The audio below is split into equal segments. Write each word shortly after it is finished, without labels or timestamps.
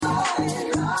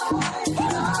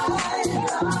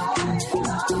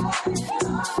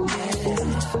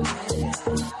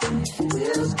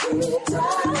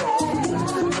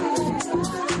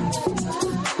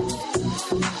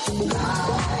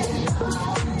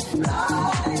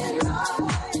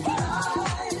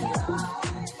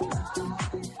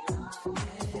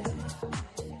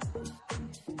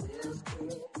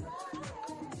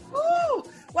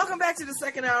Welcome back to the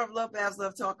second hour of Lovebabz,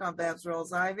 Lovetalk on Babz,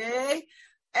 Rawls-Ivy.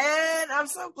 And I'm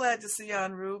so glad to see you,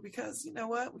 Enroue, because you know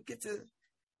what? We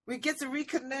get to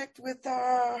reconnect with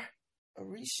our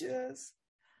Orishas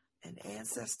and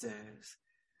ancestors.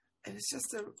 And it's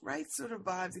just the right sort of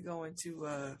vibe to go into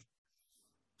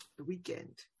the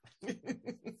weekend. Hey,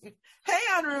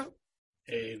 Enroue.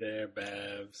 Hey there,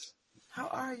 Babz. How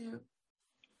are you?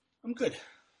 I'm good.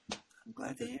 I'm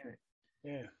glad to hear it.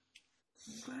 Yeah.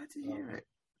 I'm glad to hear it.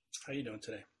 How you doing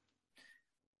today?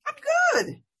 I'm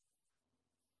good.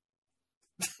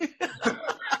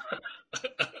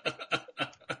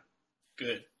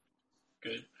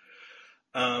 Good.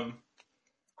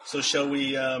 So shall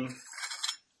we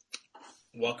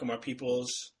welcome our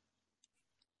peoples,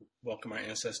 welcome our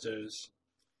ancestors?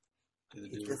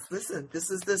 Listen, this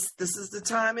is the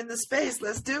time in the space.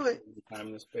 Let's do it. The time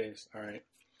in the space. All right.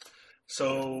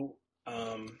 So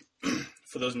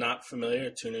for those not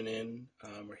familiar, tuning in,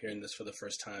 we're hearing this for the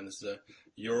first time. This is a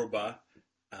Yoruba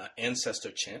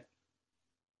ancestor chant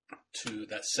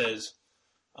that says,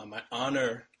 I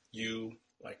honor you,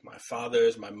 like my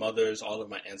fathers, my mothers, all of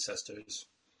my ancestors,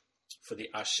 for the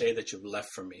ashe that you've left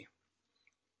for me.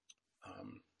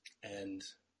 And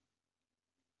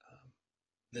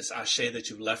this ashe that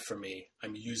you've left for me,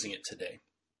 I'm using it today.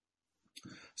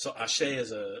 So ashe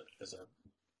is a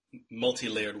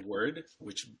multi-layered word,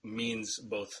 which means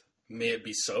both may it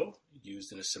be so,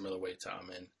 used in a similar way to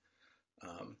amen.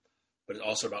 But it's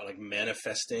also about like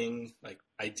manifesting like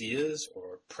ideas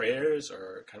or prayers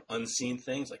or kind of unseen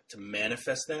things. Like to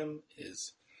manifest them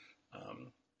is,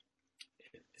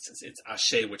 it's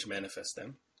ashe which manifests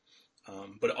them.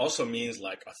 But it also means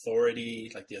like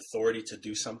authority, like the authority to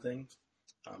do something,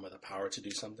 or the power to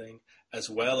do something, as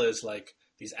well as like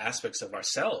these aspects of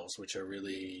ourselves, which are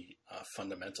really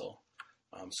fundamental.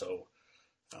 So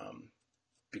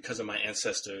because of my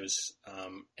ancestors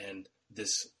and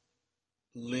this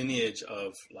lineage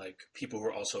of like people who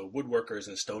are also woodworkers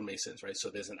and stonemasons, right? So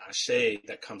there's an ashe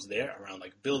that comes there around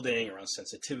like building, around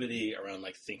sensitivity, around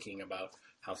like thinking about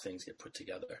how things get put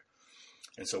together.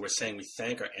 And so we're saying we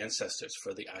thank our ancestors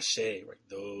for the ashe, right?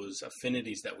 Those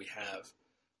affinities that we have,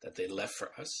 that they left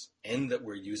for us, and that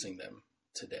we're using them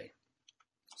today.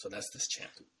 So that's this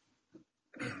chant.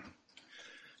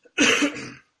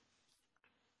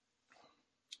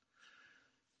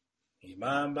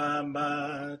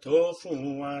 Ibaba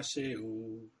tofu ashe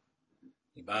u.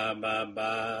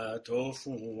 Ibaba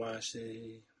tofu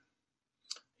ashe.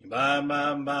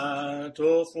 Ibaba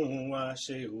tofu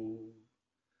ashe u.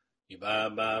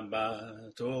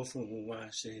 Ibaba tofu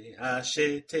ashe.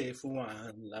 Ashe te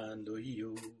fuan lando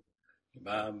yu.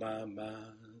 Ibaba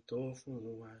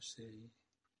tofu ashe.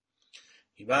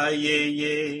 Ibaye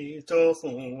ye tofu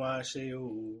ashe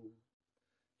o.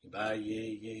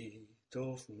 Ibaye ye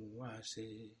tofu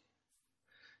ashe.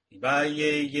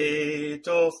 Ibaye ye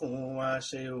tofu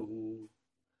ashe o.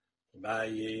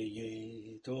 Ibaye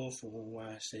ye tofu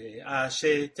ashe.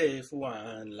 Ashe te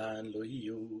fuan lan lo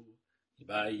yo.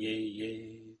 Ibaye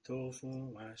ye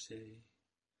tofu ashe.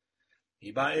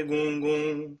 Ibaye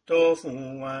gungun tofu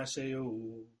ashe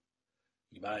o.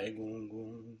 Ibaye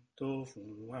gungun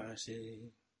tofu ashe.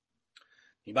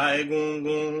 Ibaye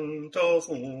gungun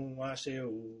tofu ashe o.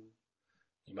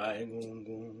 Ibaye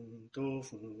gungun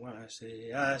tofu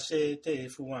ashe. Ashe te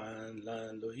fuan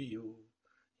lan lo yo.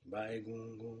 Ibaye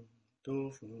gungun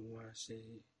tofu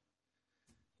ashe.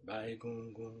 Ibaye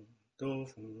gungun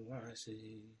tofu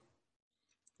ashe.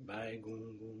 Ibaye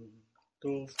gungun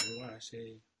tofu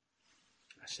ashe.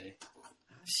 Ashe.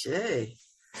 Ashe.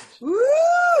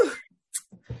 Woo!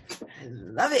 I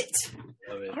love it.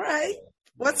 Love it. All right.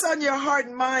 What's on your heart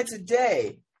and mind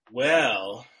today?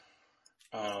 Well,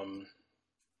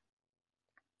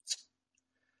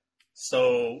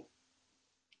 so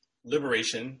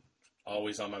liberation,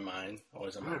 always on my mind,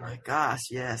 always on my heart. Oh my gosh,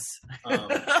 yes.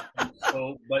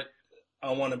 But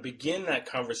I want to begin that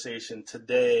conversation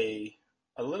today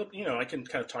a little, I can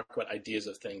kind of talk about ideas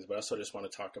of things, but I also just want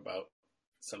to talk about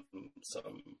some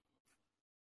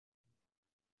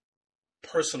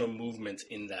personal movement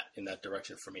in that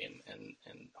direction for me, and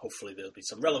hopefully there'll be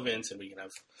some relevance, and we can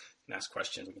ask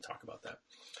questions. We can talk about that.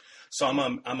 So I'm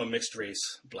a mixed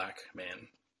race Black man,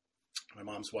 My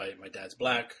mom's white, my dad's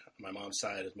black. My mom's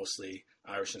side is mostly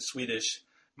Irish and Swedish.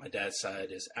 My dad's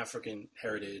side is African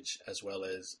heritage, as well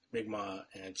as Mi'kmaq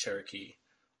and Cherokee.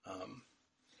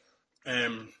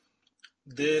 And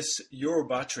this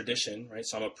Yoruba tradition, right?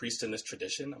 So I'm a priest in this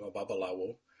tradition. I'm a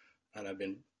Babalawo, and I've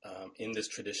been in this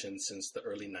tradition since the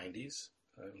early 90s.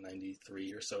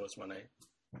 93 or so is when I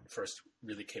first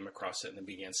really came across it and then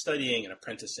began studying and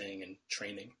apprenticing and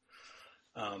training.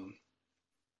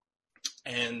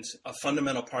 And a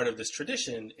fundamental part of this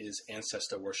tradition is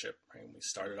ancestor worship, right? We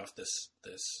started off this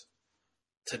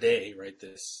today, right?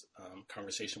 This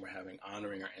conversation we're having,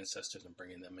 honoring our ancestors and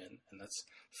bringing them in. And that's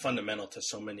fundamental to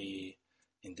so many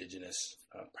indigenous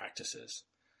practices.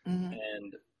 Mm-hmm.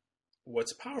 And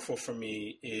what's powerful for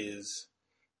me is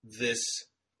this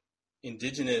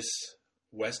indigenous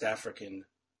West African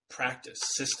practice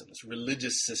system, this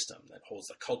religious system that holds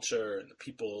the culture and the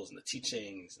peoples and the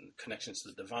teachings and connections to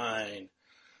the divine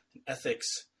and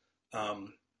ethics.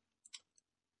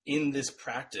 In this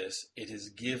practice, it has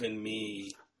given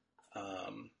me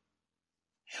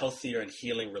healthier and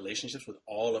healing relationships with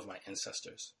all of my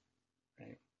ancestors,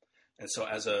 right? And so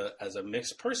as a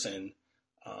mixed person,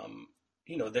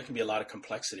 there can be a lot of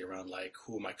complexity around like,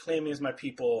 who am I claiming as my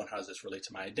people and how does this relate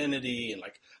to my identity? And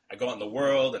like, I go out in the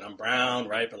world and I'm brown,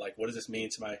 right? But like, what does this mean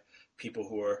to my people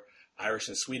who are Irish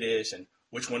and Swedish, and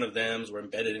which one of them were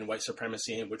embedded in white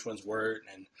supremacy and which ones weren't,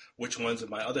 and which ones of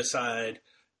my other side,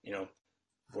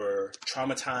 were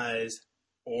traumatized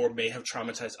or may have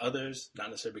traumatized others, not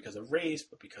necessarily because of race,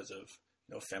 but because of,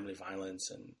 family violence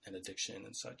and addiction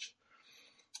and such.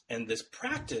 And this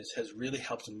practice has really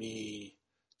helped me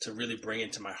to really bring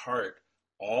into my heart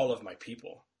all of my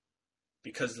people.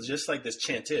 Because just like this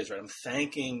chant is, right? I'm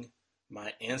thanking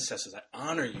my ancestors. I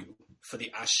honor you for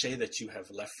the ashe that you have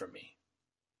left for me.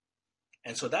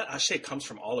 And so that ashe comes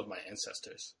from all of my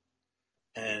ancestors.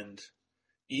 And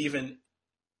even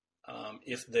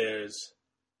if there's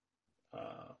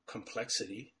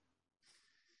complexity,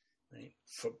 right?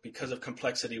 Because of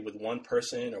complexity with one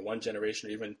person or one generation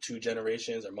or even two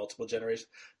generations or multiple generations,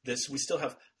 we still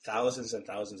have thousands and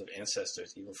thousands of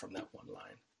ancestors even from that one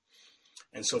line.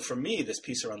 And so for me, this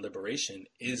piece around liberation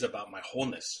is about my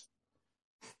wholeness.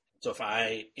 So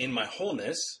in my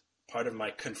wholeness, part of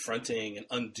my confronting and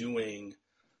undoing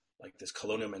like this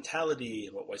colonial mentality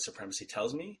and what white supremacy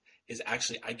tells me is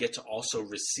actually I get to also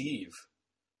receive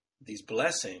these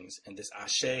blessings and this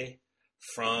ashe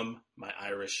from my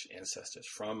Irish ancestors,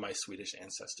 from my Swedish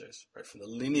ancestors, right? From the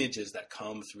lineages that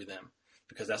come through them,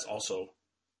 because that's also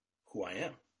who I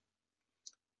am.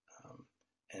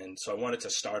 And so I wanted to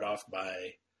start off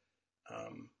by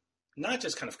not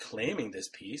just kind of claiming this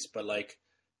piece, but like,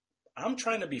 I'm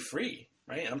trying to be free,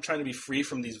 right? I'm trying to be free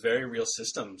from these very real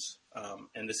systems.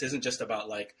 And this isn't just about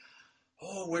like,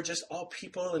 oh, we're just all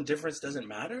people and difference doesn't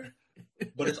matter.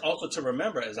 But it's also to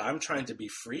remember, as I'm trying to be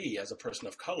free as a person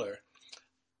of color,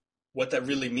 what that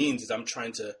really means is I'm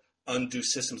trying to undo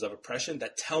systems of oppression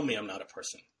that tell me I'm not a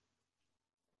person.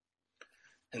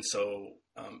 And so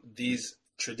these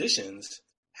traditions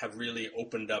have really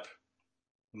opened up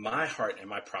my heart and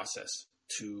my process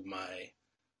to my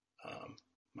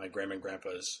my grandma and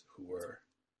grandpas who were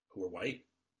white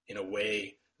in a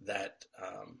way that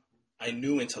I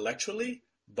knew intellectually,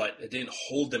 but it didn't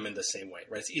hold them in the same way,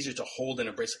 right? It's easier to hold and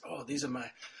embrace, like, oh, these are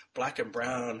my black and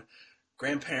brown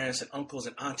grandparents and uncles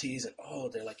and aunties, and oh,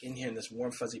 they're like in here in this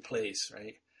warm, fuzzy place,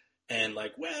 right? And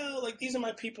like, well, like these are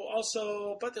my people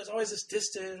also, but there's always this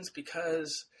distance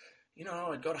because,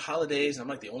 I'd go to holidays and I'm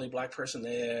like the only black person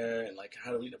there, and like,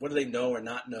 what do they know or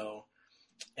not know?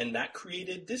 And that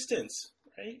created distance,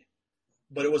 right?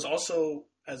 But it was also,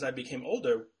 as I became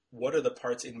older, what are the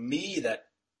parts in me that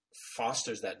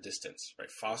fosters that distance, right?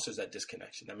 Fosters that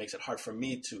disconnection, that makes it hard for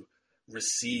me to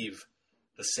receive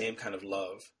the same kind of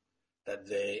love that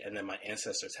they and then my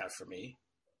ancestors have for me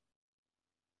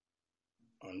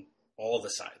on all the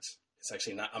sides. It's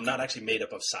actually I'm not actually made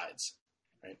up of sides,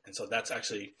 right? And so that's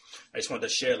actually, I just wanted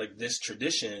to share, like, this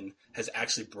tradition has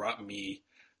actually brought me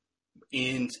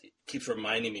in, keeps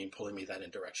reminding me and pulling me that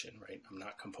in direction, right? I'm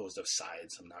not composed of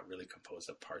sides. I'm not really composed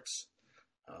of parts.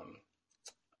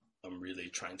 I'm really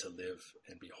trying to live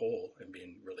and be whole and be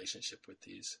in relationship with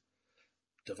these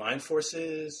divine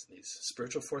forces, these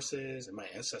spiritual forces, and my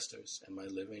ancestors and my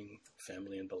living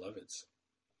family and beloveds.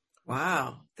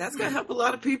 Wow. That's going to help a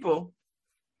lot of people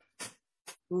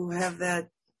who have that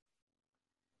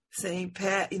same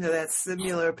path, that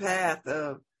similar path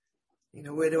of,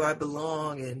 where do I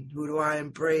belong and who do I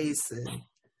embrace and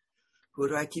who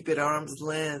do I keep at arm's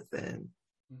length? And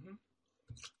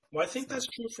Well, I think that's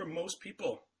true for most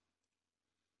people,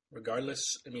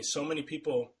 regardless. I mean, so many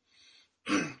people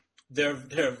there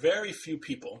are very few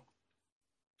people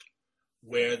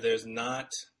where there's not,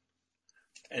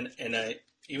 and I,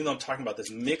 even though I'm talking about this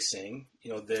mixing,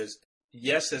 there's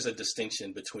a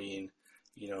distinction between,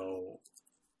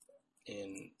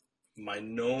 in my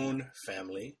known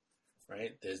family,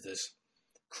 right? There's this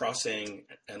crossing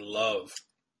and love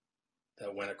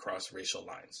that went across racial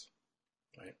lines,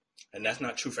 right? And that's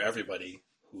not true for everybody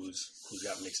who's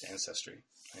got mixed ancestry,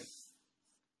 right?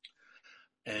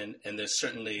 And there's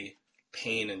certainly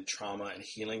pain and trauma and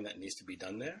healing that needs to be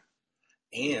done there.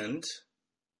 And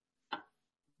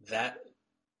that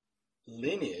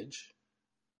lineage,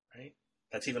 right?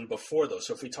 That's even before those.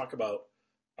 So if we talk about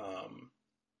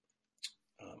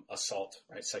assault,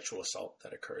 right? Sexual assault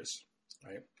that occurs,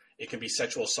 right? It can be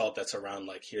sexual assault that's around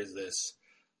like, here's this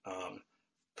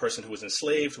person who was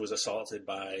enslaved, who was assaulted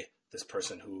by this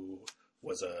person who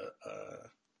was a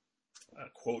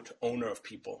quote, owner of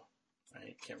people,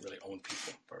 right? Can't really own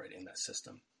people, but right in that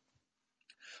system.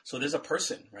 So there's a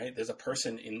person, right? There's a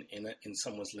person in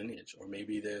someone's lineage, or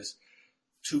maybe there's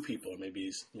two people, or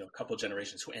maybe a couple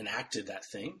generations who enacted that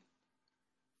thing.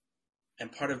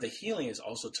 And part of the healing is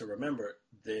also to remember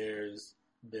there's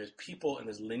people and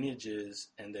there's lineages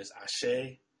and there's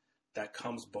ashe that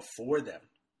comes before them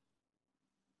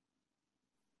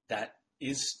that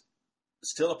is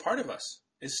still a part of us,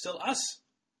 is still us,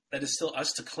 that is still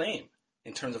us to claim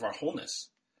in terms of our wholeness.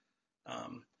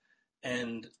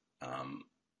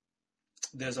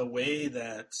 There's a way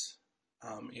that,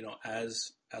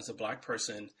 as a Black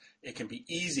person, it can be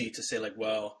easy to say like,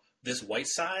 well, this white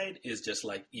side is just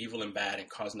like evil and bad and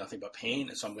cause nothing but pain.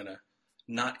 And so I'm going to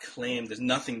not claim, there's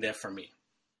nothing there for me.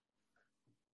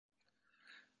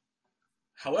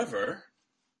 However,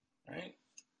 right,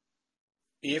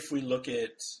 if we look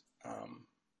at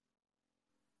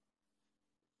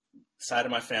side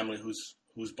of my family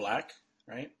who's Black,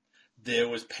 right, there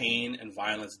was pain and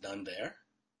violence done there.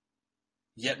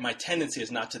 Yet my tendency is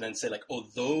not to then say like, oh,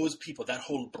 those people, that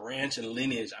whole branch and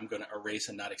lineage, I'm going to erase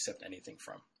and not accept anything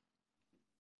from.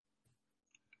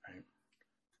 Right.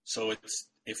 So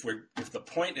if the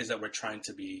point is that we're trying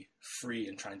to be free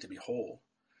and trying to be whole,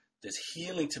 there's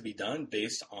healing to be done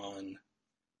based on,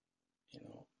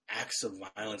 acts of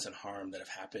violence and harm that have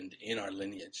happened in our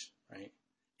lineage, right?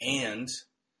 And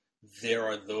there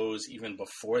are those even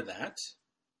before that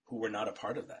who were not a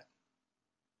part of that.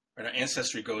 Right? Our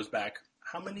ancestry goes back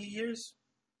how many years?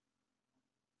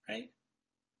 Right?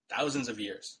 Thousands of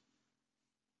years.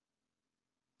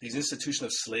 These institutions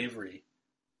of slavery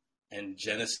and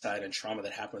genocide and trauma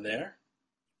that happened there,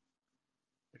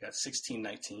 we got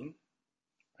 1619,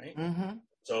 right? Mm-hmm.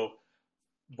 So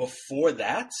before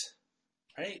that,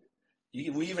 right,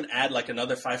 we even add like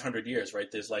another 500 years, right?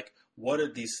 There's like, what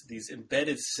are these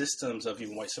embedded systems of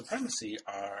even white supremacy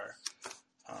are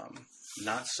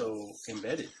not so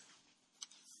embedded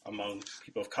among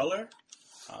people of color.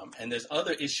 And there's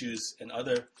other issues and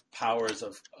other powers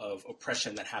of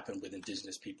oppression that happen with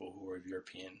indigenous people who are of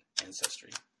European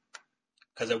ancestry.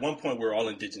 Because at one point we were all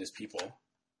indigenous people,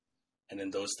 and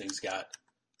then those things got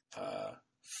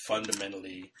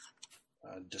fundamentally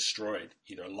destroyed,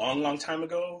 either a long, long time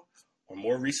ago or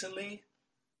more recently,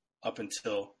 up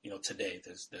until today.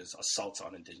 There's assaults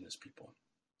on indigenous people.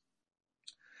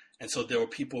 And so there were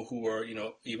people who were,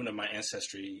 even of my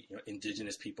ancestry,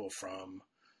 indigenous people from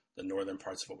the northern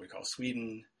parts of what we call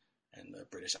Sweden and the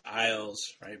British Isles,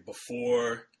 right?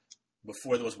 Before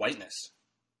there was whiteness,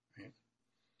 right?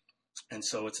 And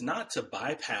so it's not to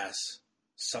bypass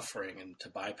suffering and to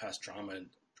bypass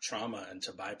trauma and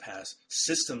to bypass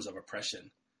systems of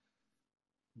oppression.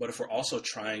 But if we're also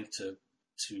trying to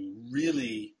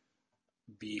really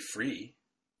be free,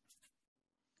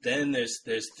 then there's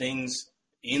things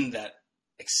in that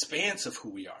expanse of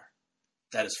who we are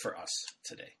that is for us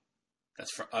today.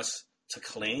 That's for us to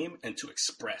claim and to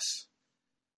express.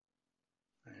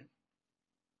 Right?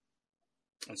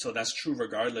 And so that's true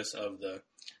regardless of the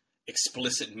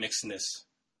explicit mixedness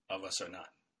of us or not.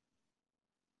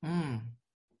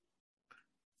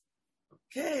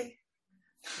 Okay.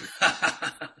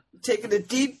 Taking a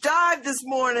deep dive this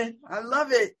morning. I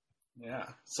love it. Yeah.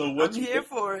 So I'm here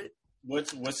for it.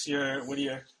 What are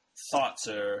your thoughts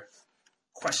or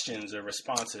questions or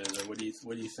responses, or what do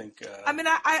you think? I mean,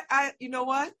 I you know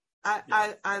what?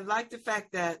 I like the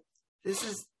fact that this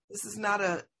is not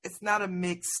a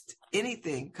mixed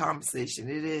anything conversation.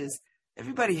 It is,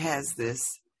 everybody has this.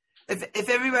 If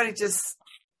everybody just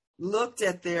looked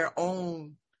at their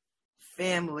own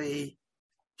family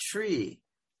tree,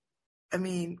 I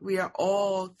mean, we are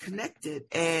all connected,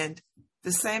 and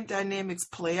the same dynamics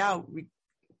play out.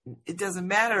 It doesn't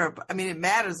matter. I mean, it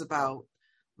matters about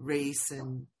race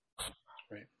and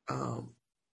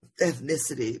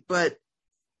ethnicity, but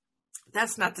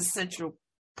that's not the central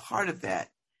part of that.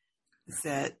 Is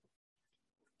that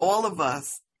all of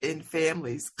us in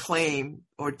families claim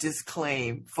or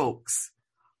disclaim folks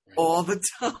all the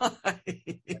time.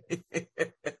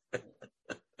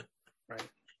 Right.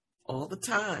 All the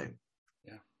time.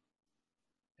 Yeah.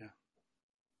 Yeah.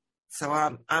 So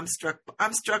I'm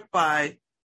struck by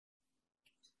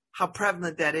how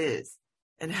prevalent that is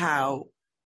and how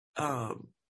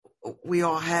we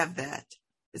all have that.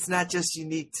 It's not just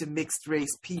unique to mixed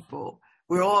race people.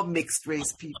 We're all mixed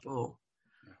race people,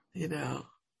 you know,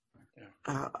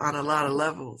 on a lot of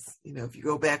levels. You know, if you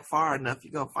go back far enough,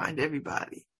 you're going to find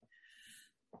everybody.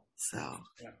 So,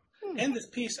 And this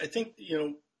piece, I think, you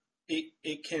know,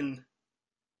 it can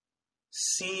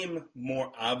seem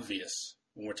more obvious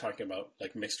when we're talking about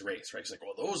like mixed race, right? It's like,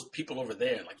 well, those people over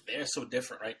there, like they're so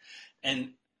different, right?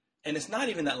 And it's not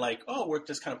even that like, oh, we're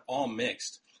just kind of all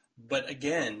mixed. But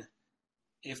again,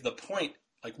 if the point,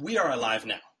 like we are alive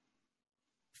now,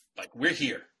 like we're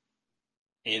here.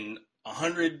 In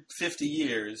 150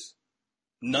 years,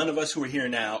 none of us who are here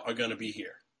now are going to be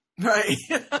here. Right.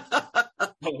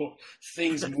 So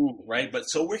things move, right? But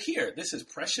so we're here. This is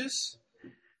precious.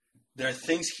 There are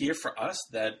things here for us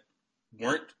that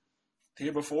weren't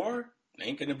here before,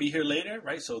 ain't going to be here later,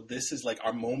 right? So this is like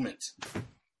our moment.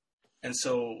 And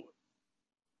so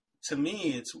to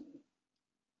me, it's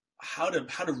how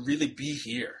to really be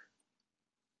here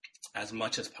as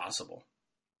much as possible.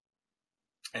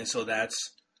 And so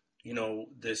that's, you know,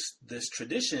 this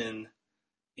tradition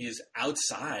is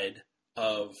outside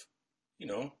of, you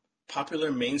know,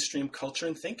 popular mainstream culture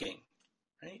and thinking,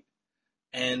 right?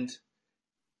 And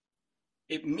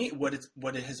what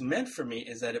it has meant for me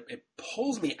is that it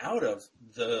pulls me out of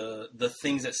the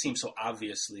things that seem so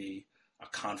obviously a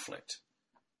conflict,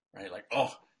 right? Like,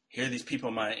 oh, here are these people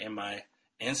in my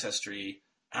ancestry.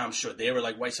 I'm sure they were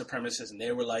like white supremacists and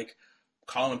they were like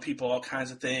calling people all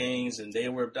kinds of things and they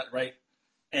were right.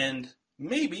 And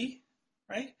maybe,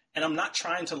 right? And I'm not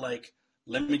trying to like,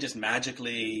 let me just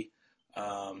magically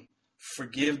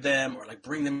forgive them or like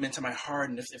bring them into my heart.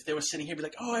 And if they were sitting here, be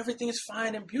like, oh, everything is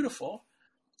fine and beautiful,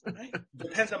 right?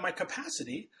 Depends on my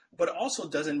capacity, but it also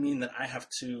doesn't mean that I have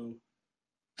to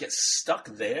get stuck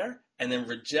there and then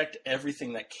reject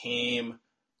everything that came.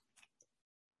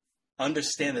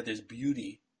 Understand that there's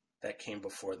beauty that came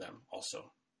before them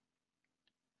also,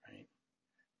 right?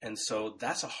 And so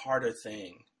that's a harder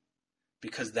thing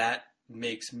because that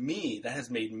has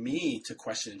made me to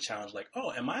question and challenge like,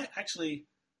 oh, am I actually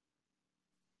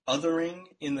othering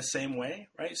in the same way,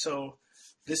 right? So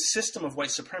this system of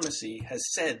white supremacy has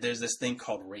said there's this thing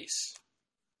called race,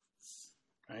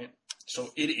 right?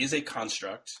 So it is a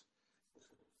construct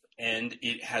and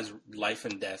it has life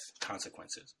and death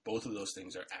consequences. Both of those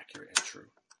things are accurate and true.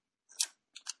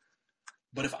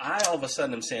 But if I all of a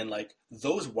sudden am saying like,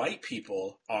 those white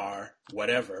people are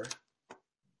whatever,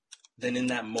 then in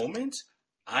that moment,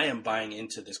 I am buying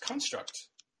into this construct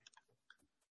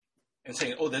and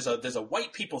saying, oh, there's a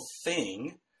white people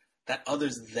thing that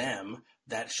others them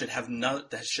that should have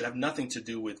nothing to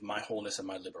do with my wholeness and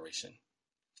my liberation.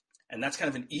 And that's kind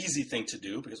of an easy thing to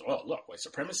do because, oh, look, white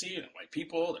supremacy and white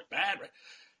people, they're bad, right?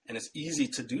 And it's easy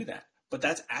to do that. But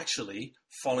that's actually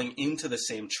falling into the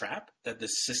same trap that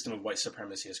this system of white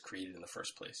supremacy has created in the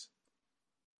first place.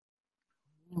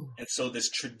 And so this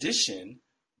tradition,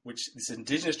 this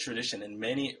indigenous tradition and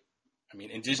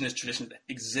indigenous traditions that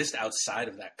exist outside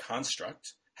of that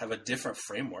construct have a different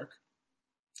framework,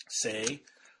 say,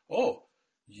 oh,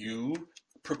 you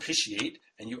propitiate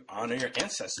and you honor your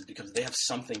ancestors because they have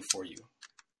something for you.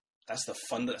 That's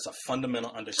a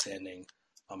fundamental understanding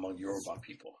among Yoruba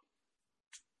people.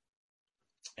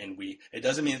 And it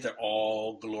doesn't mean that they're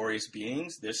all glorious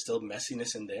beings. There's still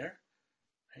messiness in there,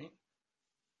 right?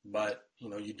 But,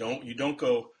 you don't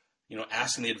go,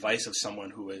 asking the advice of someone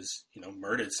who has,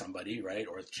 murdered somebody, right?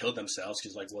 Or killed themselves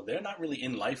because like, well, they're not really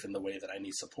in life in the way that I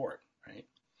need support, right?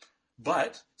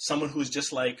 But someone who's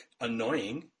just like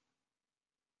annoying,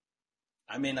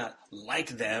 I may not like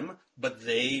them, but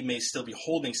they may still be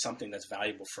holding something that's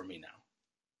valuable for me now.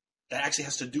 That actually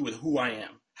has to do with who I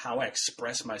am, how I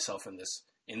express myself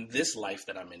in this life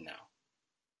that I'm in now.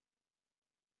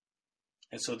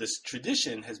 And so this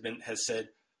tradition has said,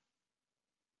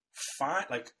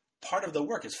 part of the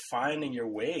work is finding your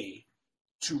way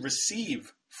to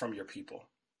receive from your people.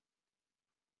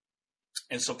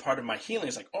 And so part of my healing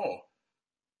is like, oh,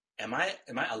 am I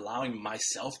allowing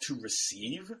myself to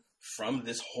receive from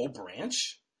this whole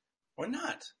branch or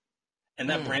not? And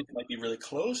that branch might be really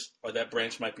close, or that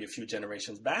branch might be a few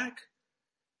generations back.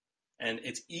 And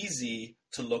it's easy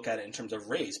to look at it in terms of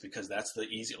race because that's the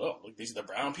easy, look, these are the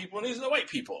brown people and these are the white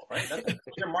people, right? That's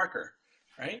a clear marker,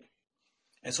 right?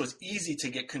 And so it's easy to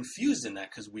get confused in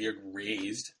that because we are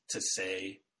raised to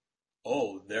say,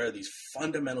 oh, there are these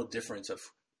fundamental differences of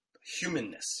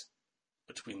humanness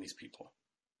between these people.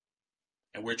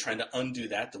 And we're trying to undo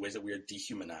that, the ways that we are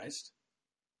dehumanized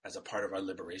as a part of our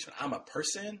liberation. I'm a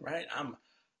person, right?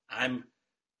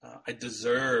 I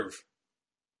deserve,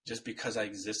 just because I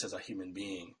exist as a human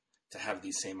being, to have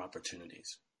these same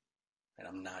opportunities. And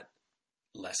I'm not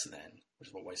less than, which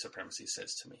is what white supremacy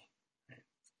says to me. Right?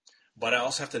 But I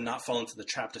also have to not fall into the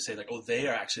trap to say like, oh, they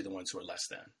are actually the ones who are less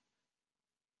than.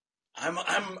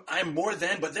 I'm more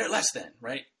than, but they're less than,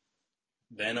 right?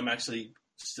 Then I'm actually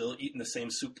still eating the same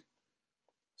soup,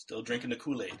 still drinking the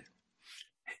Kool-Aid,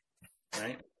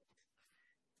 right?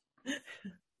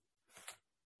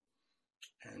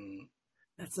 And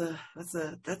that's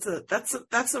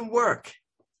some work.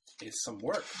 It's some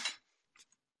work.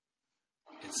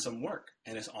 It's some work,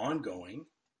 and it's ongoing,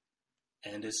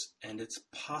 and it's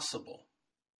possible.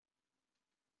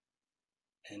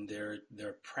 And there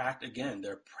are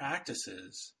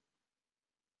practices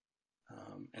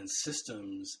and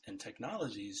systems and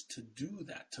technologies to do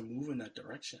that, to move in that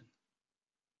direction.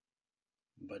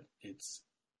 But it's,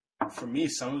 for me,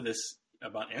 some of this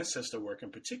about ancestor work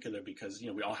in particular, because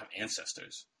we all have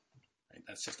ancestors, right?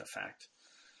 That's just a fact.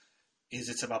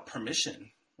 It's about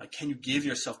permission. Like, can you give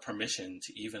yourself permission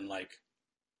to even like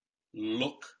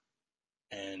look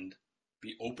and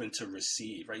be open to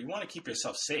receive, right? You want to keep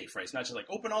yourself safe, right? It's not just like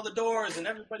open all the doors and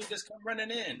everybody just come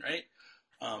running in, right?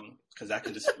 Because that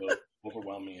can just feel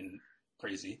overwhelming and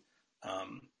crazy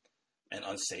and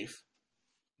unsafe.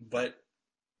 But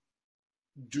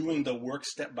doing the work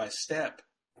step by step,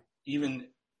 even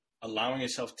allowing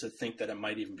yourself to think that it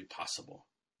might even be possible.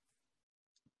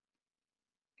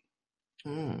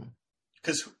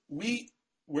 Because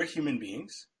we're human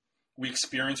beings. We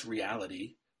experience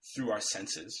reality through our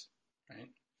senses, right?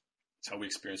 That's how we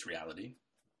experience reality.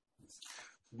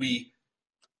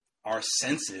 Our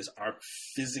senses, our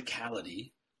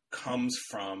physicality comes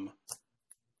from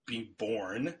being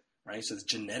born, right? So it's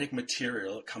genetic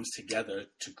material that comes together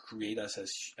to create us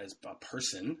as a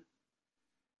person.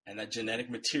 And that genetic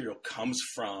material comes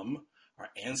from our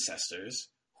ancestors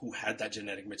who had that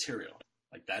genetic material.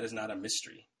 Like, that is not a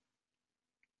mystery,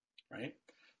 right?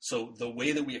 So the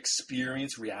way that we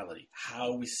experience reality,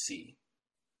 how we see,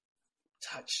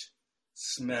 touch,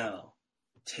 smell,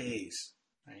 taste,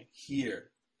 right,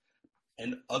 hear,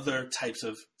 and other types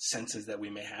of senses that we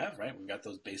may have, right? We've got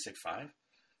those basic 5,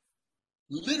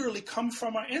 literally come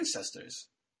from our ancestors,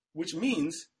 which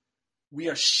means we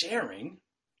are sharing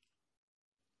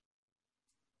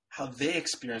how they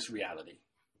experience reality,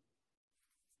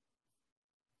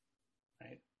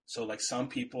 right? So like some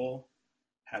people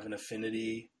have an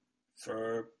affinity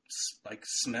for like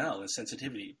smell and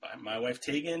sensitivity. My wife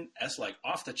Tegan, that's like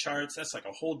off the charts. That's like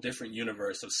a whole different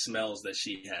universe of smells that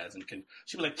she has, and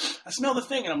she'll be like, I smell the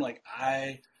thing, and I'm like,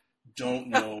 I don't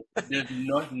know. There's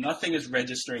nothing is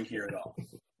registering here at all.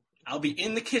 I'll be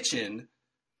in the kitchen,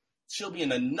 she'll be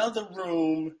in another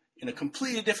room in a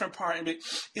completely different part, and be,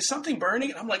 is something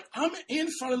burning? And I'm like, I'm in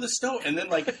front of the stove, and then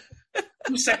like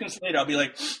 2 seconds later, I'll be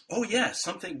like, oh yeah,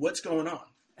 something. What's going on?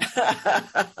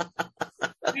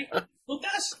 Well,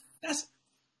 that's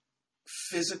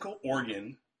physical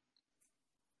organ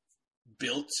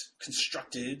built,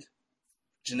 constructed,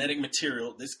 genetic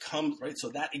material. This comes, right? So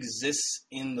that exists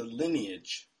in the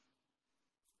lineage,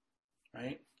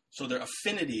 right? So there are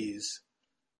affinities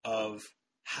of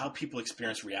how people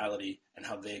experience reality and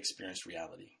how they experience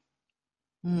reality.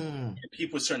 And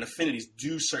people with certain affinities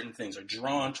do certain things, are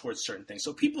drawn towards certain things.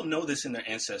 So people know this in their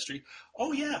ancestry.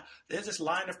 Oh yeah, there's this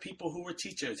line of people who were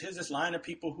teachers. Here's this line of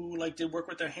people who like did work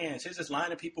with their hands. Here's this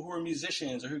line of people who are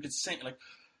musicians or who could sing. Like,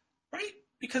 right?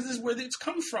 Because this is where it's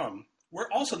come from.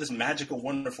 We're also this magical,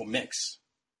 wonderful mix,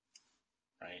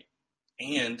 right?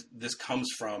 And this comes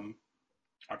from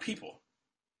our people.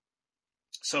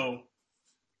 So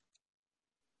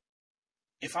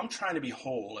if I'm trying to be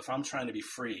whole, if I'm trying to be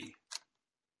free,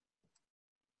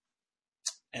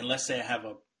 and let's say I have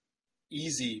a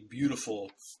easy,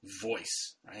 beautiful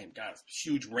voice, right? Got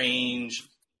huge range,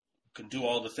 could do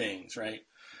all the things, right?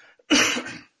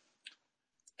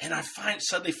 And I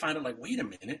suddenly find out, like, wait a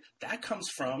minute, that comes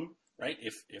from, right?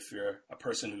 If you're a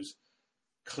person who's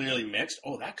clearly mixed,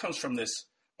 oh, that comes from this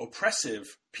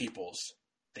oppressive peoples.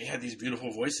 They have these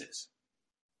beautiful voices.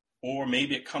 Or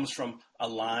maybe it comes from a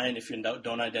line, if you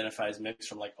don't identify as mixed,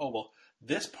 from like, oh, well,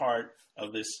 this part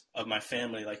of my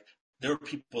family, like, there were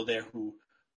people there who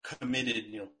committed,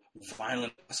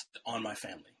 violence on my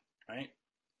family, right?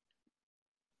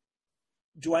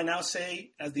 Do I now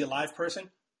say, as the alive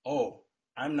person, oh,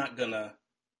 I'm not going to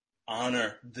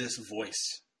honor this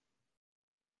voice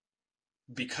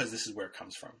because this is where it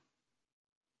comes from?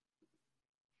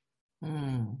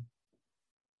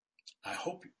 I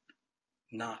hope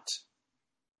not.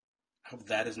 I hope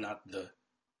that is not the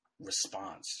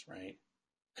response, right?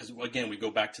 Because again, we go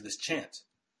back to this chant.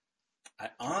 I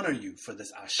honor you for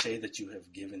this ashe that you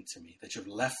have given to me, that you have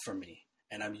left for me,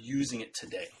 and I'm using it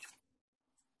today.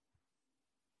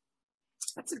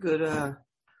 That's a good,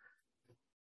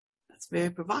 that's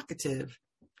very provocative.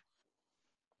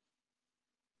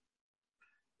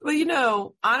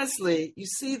 Well, honestly, you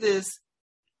see this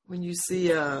when you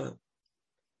see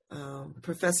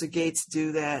Professor Gates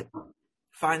do that,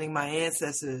 Finding My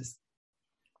Ancestors,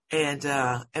 and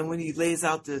when he lays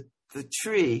out the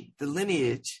tree, the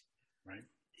lineage, right?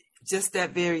 Just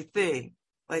that very thing.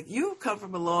 Like, you come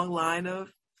from a long line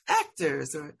of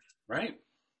actors, or right.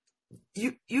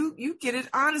 You get it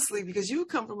honestly because you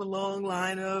come from a long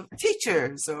line of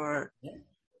teachers, or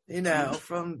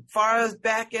from far as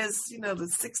back as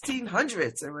the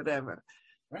 1600s or whatever.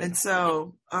 Right. And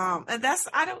so and that's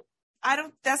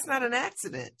that's not an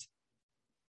accident.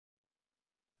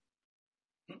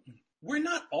 We're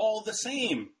not all the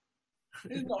same.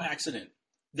 There's no accident.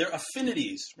 They're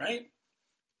affinities, right?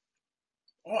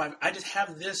 Oh, I just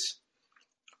have this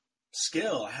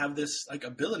skill. I have this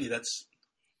ability that's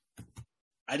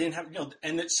I didn't have,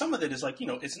 and that some of it is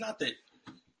it's not that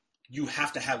you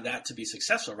have to have that to be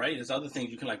successful, right? There's other things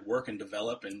you can work and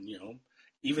develop, and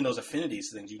even those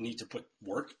affinities things, you need to put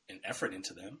work and effort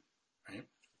into them, right?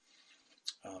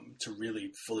 To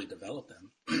really fully develop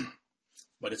them.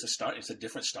 But it's a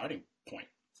different starting point.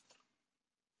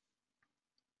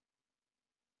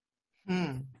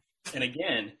 And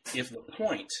again, if the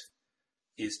point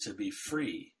is to be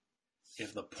free,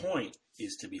 if the point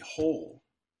is to be whole,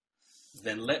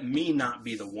 then let me not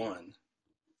be the one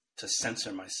to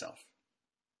censor myself,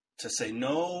 to say,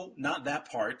 no, not that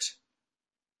part.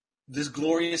 This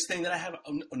glorious thing that I have,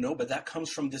 no, but that comes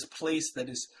from this place that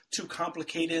is too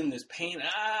complicated and there's pain.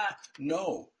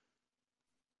 No.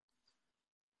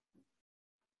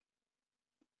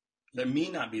 Let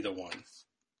me not be the one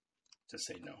to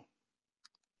say no.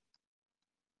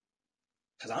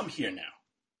 Because I'm here now.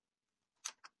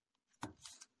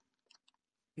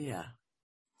 Yeah.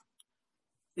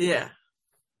 Yeah.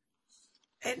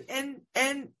 And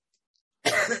and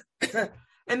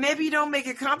maybe you don't make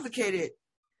it complicated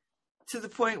to the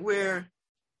point where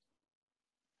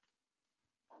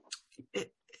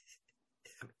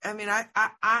I'm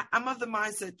of the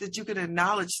mindset that you can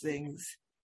acknowledge things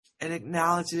and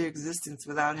acknowledge their existence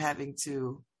without having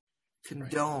to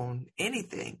condone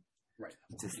anything. Right.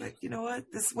 Just you know what?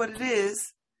 This is what it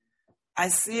is. I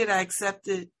see it. I accept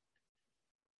it.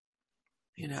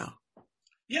 Yeah,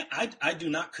 I do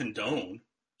not condone,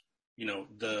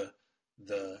 the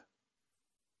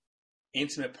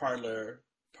intimate partner,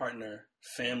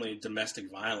 family,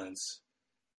 domestic violence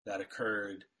that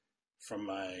occurred from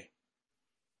my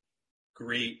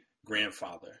great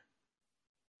grandfather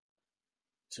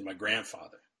to my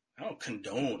grandfather. I don't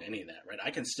condone any of that, right? I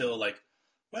can still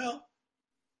there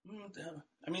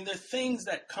are things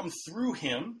that come through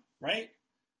him, right?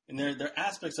 And there are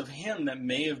aspects of him that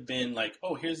may have been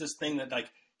oh, here's this thing that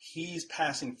he's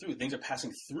passing through. Things are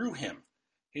passing through him.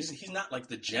 He's not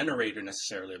the generator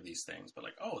necessarily of these things, but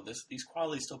these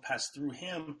qualities still pass through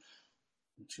him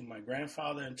to my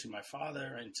grandfather and to my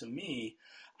father and to me.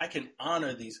 I can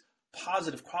honor these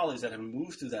positive qualities that have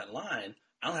moved through that line.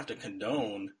 I don't have to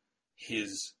condone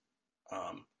his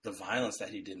the violence that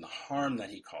he did and the harm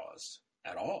that he caused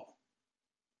at all.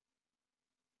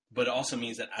 But it also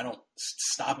means that I don't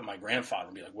stop at my grandfather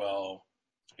and be well,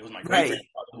 it was my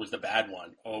great-grandfather who was the bad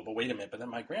one. Oh, but wait a minute. But then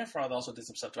my grandfather also did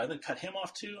some stuff. Do I then cut him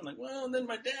off too? I'm and then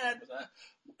my dad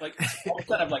was all of a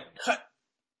sudden I've cut.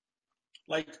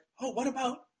 Oh, what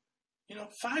about,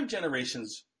 5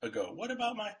 generations ago? What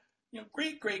about my,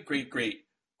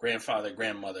 great-great-great-great-grandfather,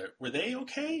 grandmother? Were they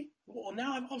okay? Well,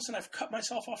 now all of a sudden I've cut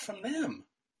myself off from them.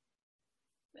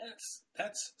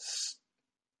 That's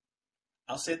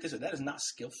I'll say it this way, that is not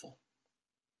skillful.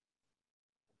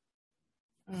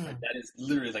 That is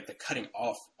literally the cutting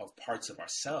off of parts of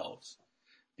ourselves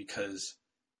because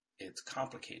it's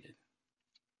complicated.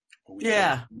 Or we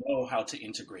don't know how to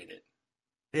integrate it.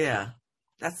 Yeah,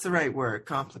 that's the right word,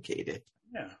 complicated.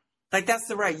 Yeah. That's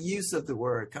the right use of the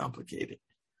word, complicated,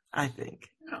 I think.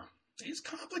 Yeah, it's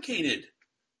complicated.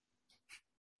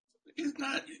 It's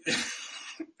not...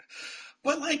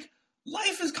 But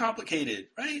life is complicated,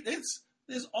 right?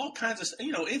 There's all kinds of,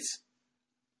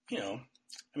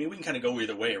 I mean, we can kind of go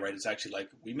either way, right? It's actually like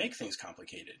we make things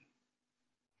complicated,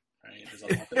 right? There's a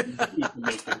lot that we do to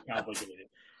make things complicated.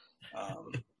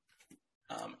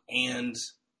 And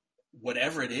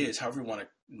whatever it is, however you want to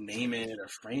name it or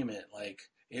frame it, like,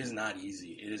 it is not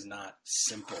easy. It is not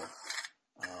simple.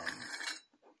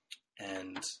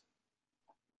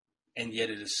 And yet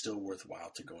it is still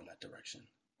worthwhile to go in that direction.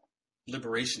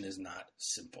 Liberation is not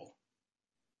simple,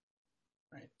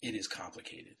 right? It is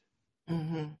complicated.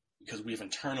 Mm-hmm. Because we've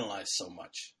internalized so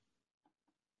much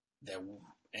that,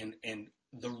 and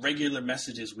the regular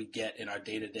messages we get in our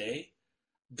day-to-day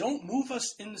don't move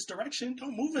us in this direction.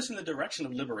 Don't move us in the direction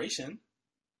of liberation.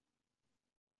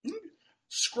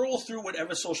 Scroll through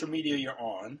whatever social media you're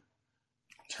on,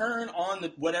 turn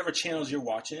on whatever channels you're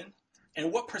watching,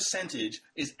 and what percentage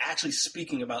is actually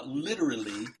speaking about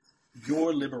literally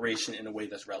your liberation in a way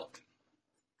that's relevant?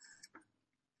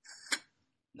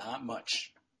 Not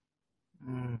much.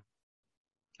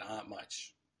 Not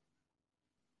much.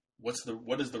 What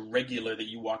is the regular that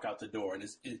you walk out the door, and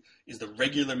is the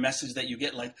regular message that you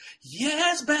get like,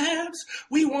 yes, Babz,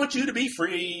 we want you to be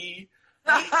free?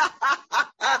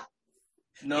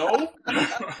 No.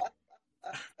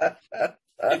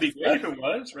 It'd be great if it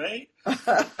was, right?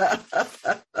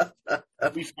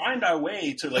 We find our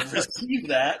way to like receive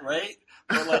that, right?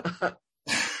 But like,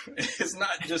 it's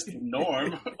not just the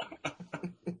norm.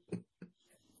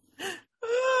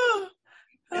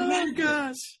 Oh my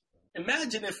gosh.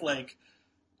 Imagine if like,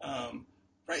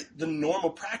 right, the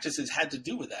normal practices had to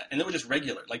do with that. And they were just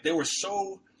regular. Like they were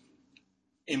so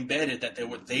embedded that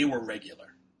they were regular.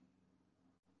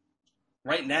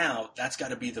 Right now, that's got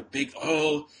to be the big,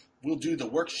 we'll do the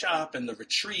workshop and the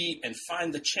retreat and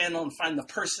find the channel and find the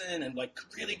person and like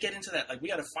really get into that. Like we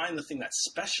got to find the thing that's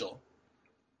special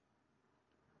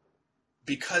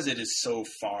because it is so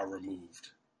far removed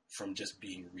from just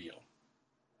being real.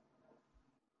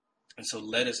 And so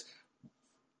let us,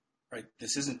 right,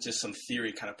 this isn't just some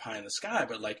theory kind of pie in the sky,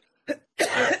 but like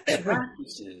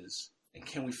practices, and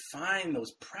can we find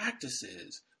those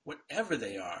practices, whatever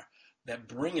they are, that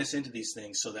bring us into these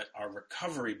things so that our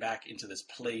recovery back into this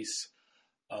place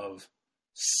of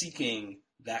seeking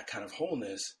that kind of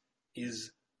wholeness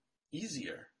is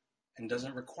easier and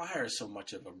doesn't require so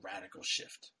much of a radical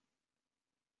shift.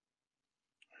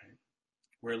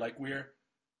 Right? We're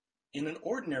in an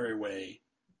ordinary way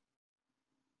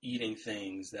eating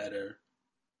things that are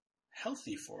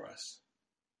healthy for us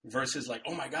versus like,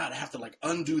 oh my God, I have to like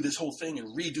undo this whole thing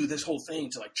and redo this whole thing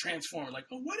to like transform. Like,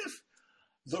 well, what if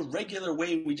the regular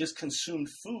way we just consumed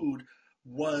food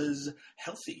was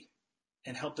healthy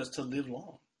and helped us to live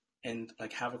long and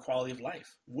like have a quality of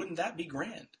life? Wouldn't that be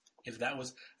grand if that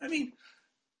was, I mean,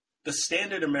 the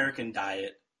standard American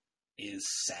diet is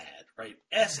sad, right?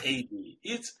 SAD.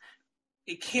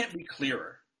 It can't be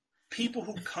clearer. People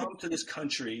who come to this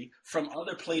country from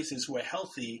other places who are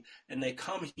healthy and they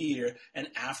come here and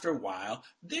after a while,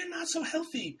 they're not so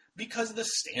healthy because of the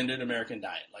standard American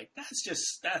diet. Like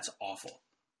that's awful.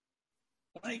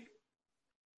 Like,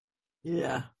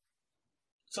 yeah.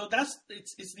 So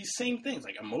it's these same things,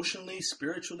 like emotionally,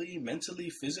 spiritually, mentally,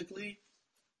 physically.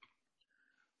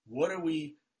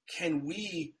 Can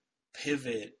we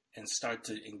pivot and start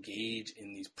to engage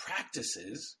in these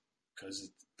practices?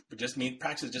 Because it just means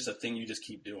practice is just a thing you just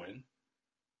keep doing,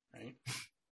 right?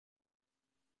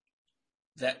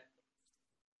 That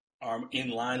are in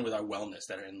line with our wellness,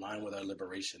 that are in line with our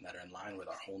liberation, that are in line with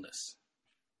our wholeness.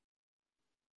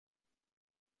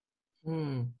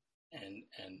 And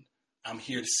I'm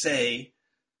here to say,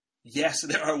 yes,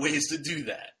 there are ways to do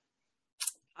that.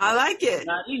 I like it. It's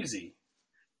not easy.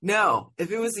 No,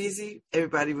 if it was easy,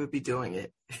 everybody would be doing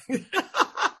it.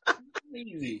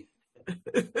 Easy.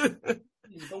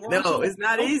 No, it's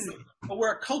not easy. But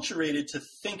we're acculturated to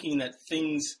thinking that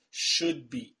things should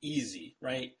be easy,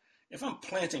 right? If I'm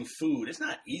planting food, it's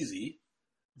not easy.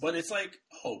 But it's like,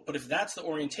 but if that's the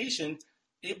orientation,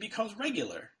 it becomes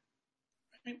regular.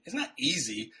 It's not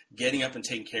easy getting up and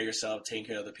taking care of yourself, taking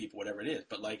care of other people, whatever it is.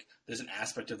 But like, there's an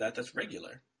aspect of that that's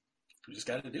regular. We just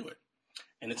got to do it.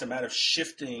 And it's a matter of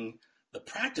shifting the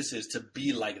practices to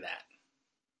be like that.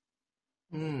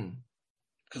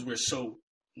 Because we're so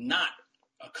not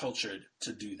accultured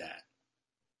to do that.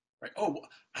 Right? Oh,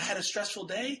 I had a stressful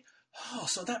day. Oh,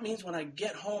 so that means when I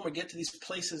get home or get to these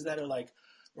places that are like,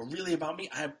 or really about me,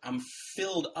 I'm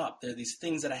filled up. There are these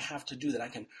things that I have to do that I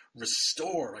can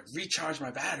restore, like recharge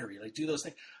my battery, like do those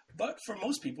things. But for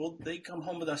most people, they come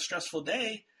home with a stressful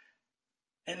day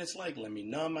and it's like, let me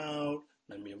numb out,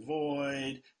 let me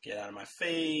avoid, get out of my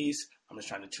face. I'm just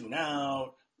trying to tune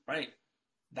out, right?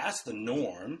 That's the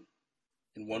norm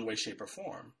in one way, shape, or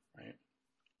form, right?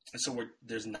 And so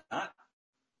there's not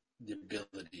the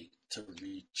ability to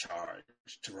recharge,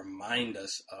 to remind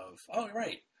us of, oh,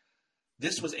 right,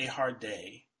 this was a hard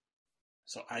day,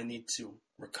 so I need to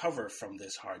recover from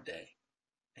this hard day.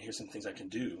 And here's some things I can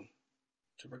do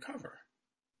to recover.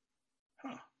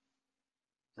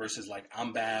 Versus like,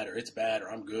 I'm bad, or it's bad,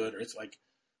 or I'm good, or it's like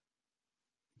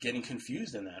getting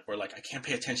confused in that, or like, I can't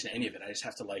pay attention to any of it. I just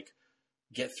have to like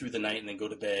get through the night and then go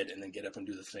to bed and then get up and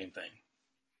do the same thing.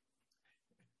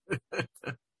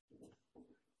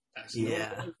 That's no way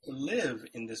to live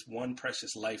in this one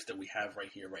precious life that we have right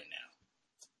here, right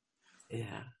now.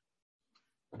 Yeah.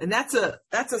 And that's a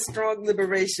strong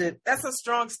liberation. That's a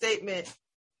strong statement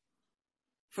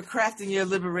for crafting your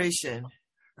liberation,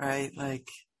 right? Like,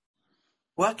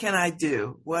 what can I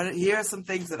do? Here are some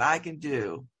things that I can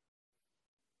do.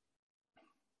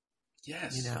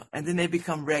 Yes. You know, and then they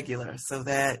become regular so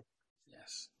that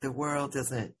the world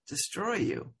doesn't destroy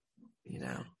you, you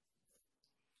know.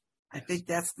 I think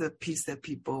that's the piece that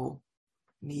people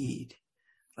need.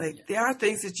 Like, there are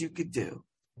things that you could do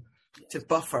to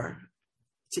buffer,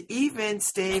 to even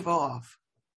stave off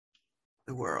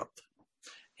the world.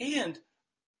 And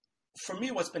for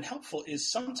me, what's been helpful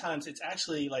is sometimes it's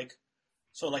actually like,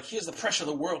 so like, here's the pressure of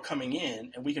the world coming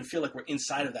in, and we can feel like we're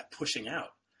inside of that pushing out.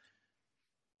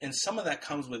 And some of that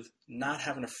comes with not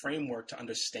having a framework to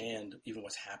understand even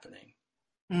what's happening.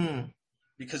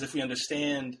 Because if we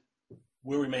understand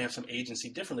where we may have some agency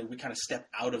differently, we kind of step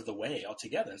out of the way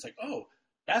altogether. It's like, oh,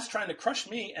 that's trying to crush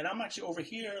me, and I'm actually over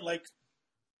here like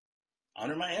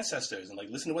honor my ancestors and like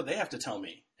listen to what they have to tell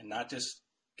me, and not just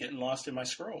getting lost in my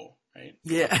scroll, right?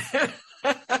 Yeah.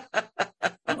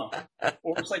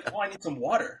 Or it's like, oh, I need some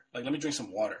water. Like, let me drink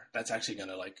some water. That's actually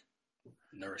gonna like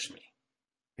nourish me.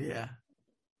 Yeah.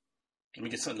 Let me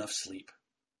get enough sleep.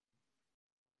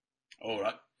 Oh,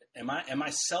 am I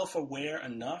self-aware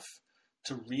enough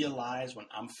to realize when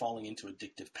I'm falling into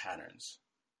addictive patterns?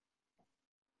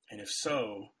 And if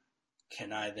so,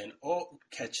 can I then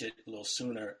catch it a little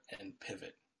sooner and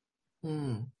pivot?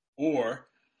 Or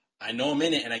I know I'm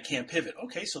in it and I can't pivot.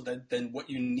 Okay, so then what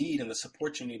you need and the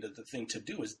support you need of the thing to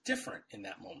do is different in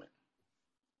that moment.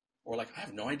 Or like, I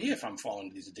have no idea if I'm falling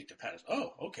into these addictive patterns.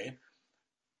 Oh, okay.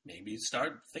 Maybe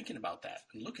start thinking about that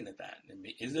and looking at that.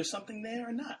 Is there something there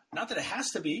or not? Not that it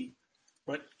has to be,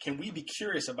 but can we be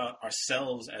curious about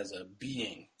ourselves as a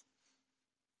being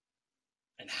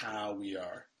and how we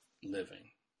are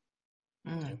living,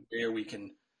 and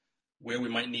where we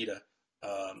might need a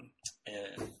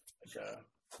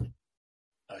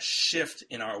shift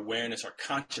in our awareness or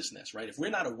consciousness, right? If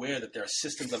we're not aware that there are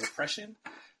systems of oppression,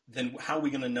 then how are we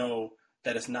going to know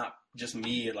that it's not just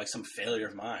me or like some failure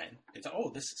of mine? It's,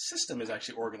 oh, this system is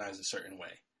actually organized a certain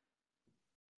way.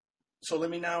 So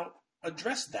let me now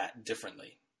address that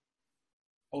differently.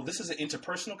 Oh, this is an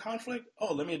interpersonal conflict.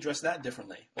 Oh, let me address that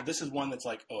differently. Well, this is one that's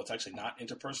like, oh, it's actually not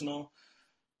interpersonal.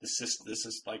 This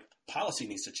is like, policy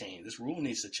needs to change. This rule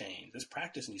needs to change. This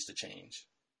practice needs to change.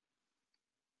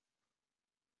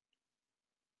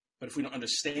 But if we don't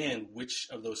understand which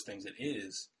of those things it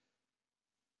is,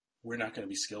 we're not going to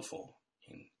be skillful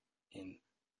in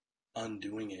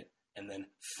undoing it and then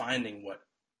finding what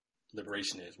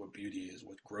liberation is, what beauty is,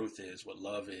 what growth is, what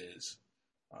love is,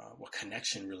 what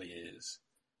connection really is,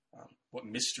 what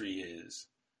mystery is,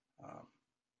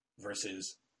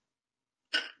 versus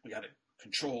we got to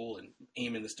control and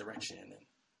aim in this direction and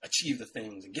achieve the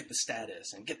things and get the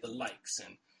status and get the likes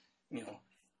and, you know,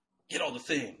 get all the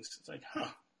things. It's like,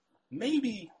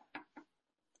 maybe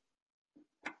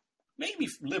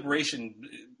liberation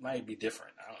might be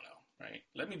different. I don't know, right?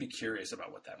 Let me be curious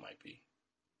about what that might be.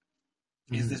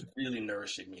 Is this really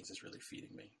nourishing me? Is this really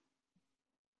feeding me?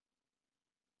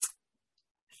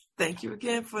 Thank you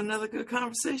again for another good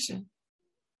conversation.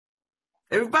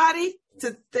 Everybody,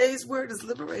 today's word is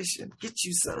liberation. Get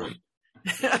you some.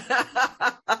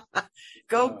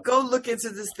 Go look into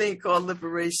this thing called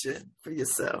liberation for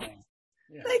yourself.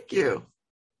 Yeah. Thank you.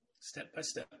 Step by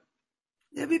step.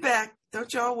 He'll be back.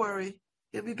 Don't y'all worry.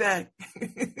 He'll be back.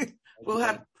 We'll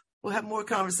have more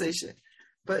conversation.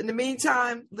 But in the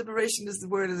meantime, liberation is the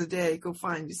word of the day. Go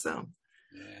find you some.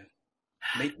 Yeah.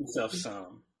 Make yourself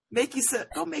some.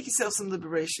 Go make yourself some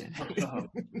liberation.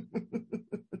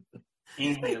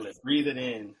 Inhale it. Breathe it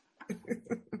in.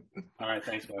 All right.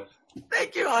 Thanks, guys.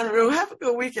 Thank you, Enroue. Have a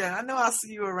good weekend. I know I'll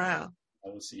see you around. I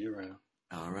will see you around.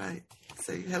 All right.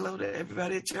 Say hello to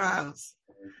everybody at your house.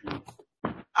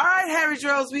 All right, Harry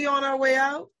Drills, we on our way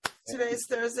out. Today's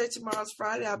Thursday, tomorrow's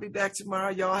Friday. I'll be back tomorrow.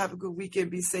 Y'all have a good weekend.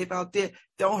 Be safe out there.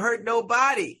 Don't hurt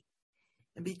nobody.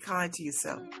 And be kind to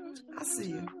yourself. I'll see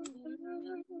you.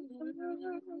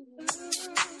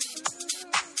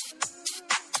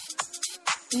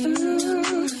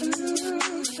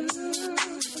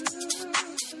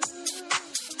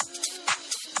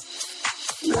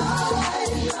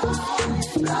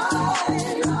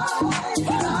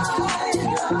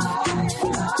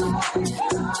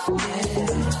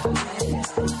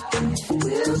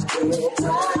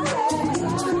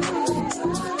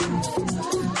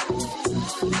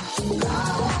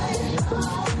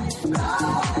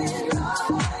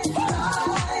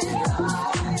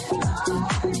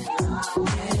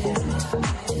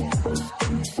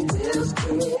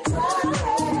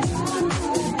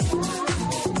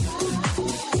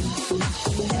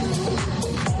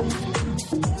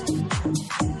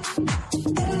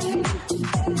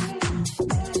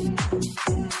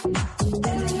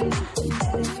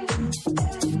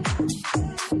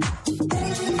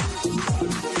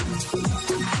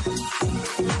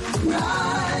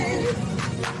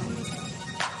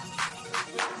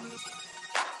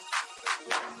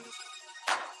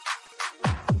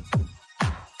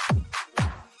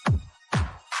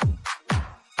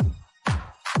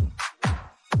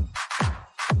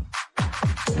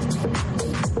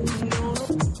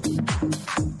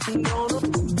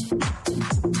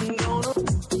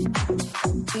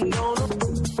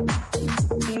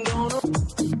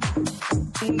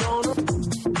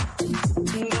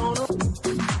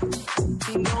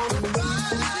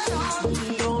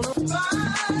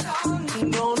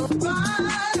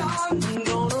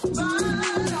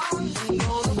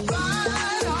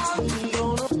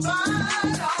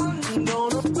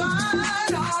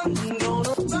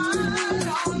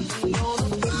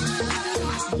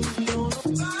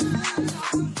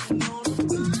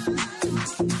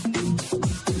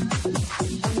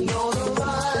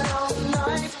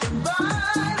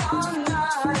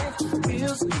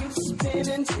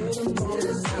 Spinning till the